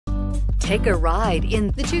Take a ride in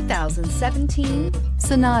the 2017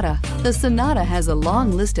 Sonata. The Sonata has a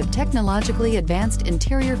long list of technologically advanced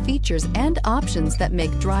interior features and options that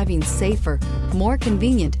make driving safer, more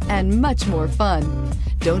convenient, and much more fun.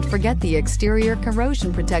 Don't forget the exterior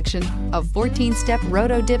corrosion protection, a 14-step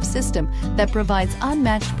roto-dip system that provides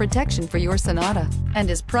unmatched protection for your Sonata and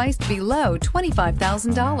is priced below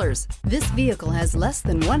 $25,000. This vehicle has less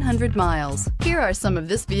than 100 miles. Here are some of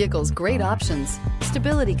this vehicle's great options: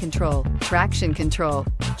 stability control, traction control,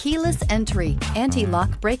 keyless entry,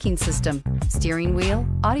 anti-lock braking system, steering wheel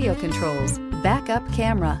audio controls, backup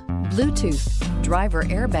camera, Bluetooth, driver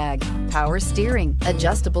airbag, power steering,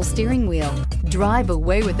 adjustable steering wheel. Drive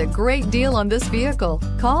away with a great deal on this vehicle.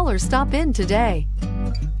 Call or stop in today.